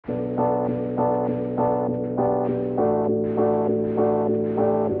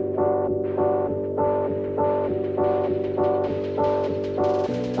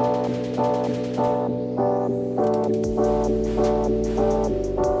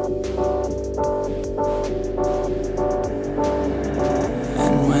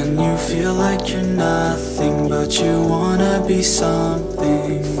feel like you're nothing, but you wanna be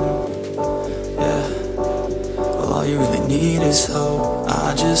something, yeah. Well, all you really need is hope.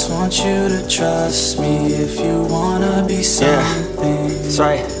 I just want you to trust me if you wanna be something. That's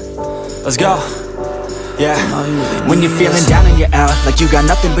right. Let's go. Yeah, when you're feeling down and you're out, like you got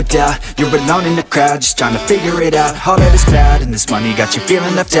nothing but doubt, you're alone in the crowd, just trying to figure it out. All of this cloud and this money got you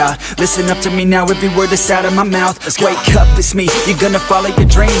feeling left out. Listen up to me now, every word that's out of my mouth. Wake up, it's me. You're gonna follow your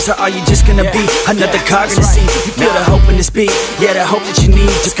dreams, or are you just gonna be another cog in the scene? You feel the hope in this beat, yeah, the hope that you need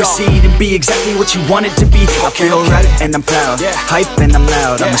to proceed and be exactly what you want it to be. I feel right and I'm proud, hype and I'm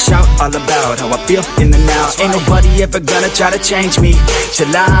loud. I'ma shout all about how I feel in the now. Ain't nobody ever gonna try to change me till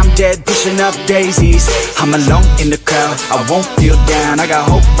I'm dead, pushing up daisies. I'm alone in the crowd, I won't feel down. I got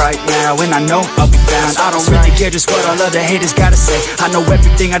hope right now, and I know I'll be found. I don't really care just what all other haters gotta say. I know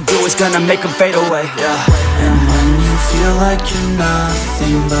everything I do is gonna make them fade away, And when you feel like you're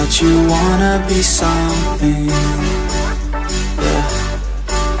nothing, but you wanna be something, yeah.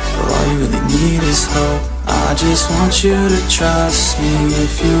 Well, all you really need is hope. I just want you to trust me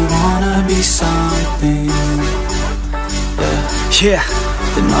if you wanna be something, yeah.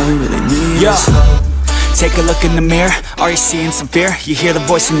 Then all you really need is hope. Take a look in the mirror, are you seeing some fear? You hear the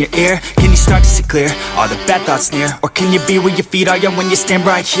voice in your ear, can you start to see clear? Are the bad thoughts near? Or can you be where your feet are when you stand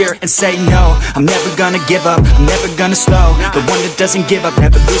right here and say no? I'm never gonna give up, I'm never gonna slow. The one that doesn't give up,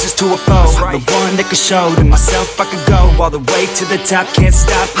 never loses to a foe. The one that could show to myself I could go all the way to the top, can't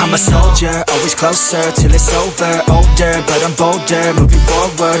stop me. I'm a soldier, always closer till it's over. Older, but I'm bolder, moving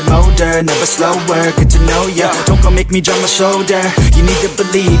forward, motor, never slower. Good to know ya, don't go make me drop my shoulder. You need to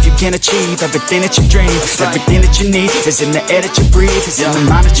believe you can achieve everything that you dream. Everything that you need is in the air that you breathe. It's in the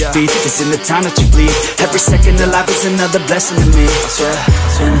mind that you feed, it's in the time that you bleed. Every second of life is another blessing to me.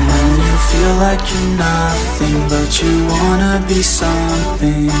 And when you feel like you're nothing, but you wanna be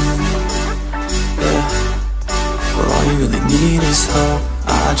something, yeah. Well, all you really need is hope.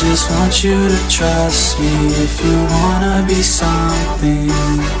 I just want you to trust me if you wanna be something,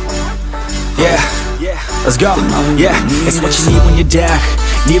 yeah. Let's go, yeah. It's what you need when you're down,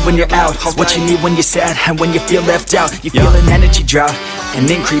 need when you're out. It's what you need when you're sad and when you feel left out. You feel an energy drought and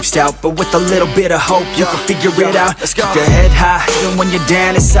then creeps out, but with a little bit of hope you can figure it out. Keep your head high even when you're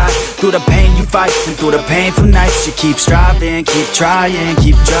down inside. Through the pain you fight, and through the painful nights you keep striving, keep trying,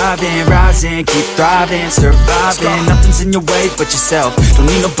 keep driving, rising, keep thriving, surviving. Nothing's in your way but yourself, don't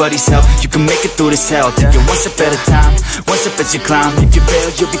need nobody's help. You can make it through this hell, take it one step at a time, one step as you climb. If you fail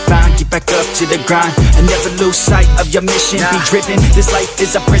you'll be fine, get back up to the grind. And never lose sight of your mission, be driven. This life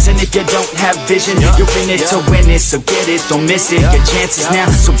is a prison if you don't have vision. You're in it to win it, so get it, don't miss it. Your chances now,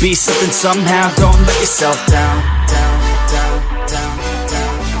 so be something somehow. Don't let yourself down.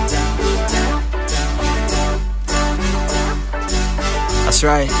 That's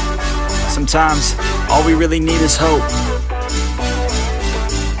right. Sometimes all we really need is hope.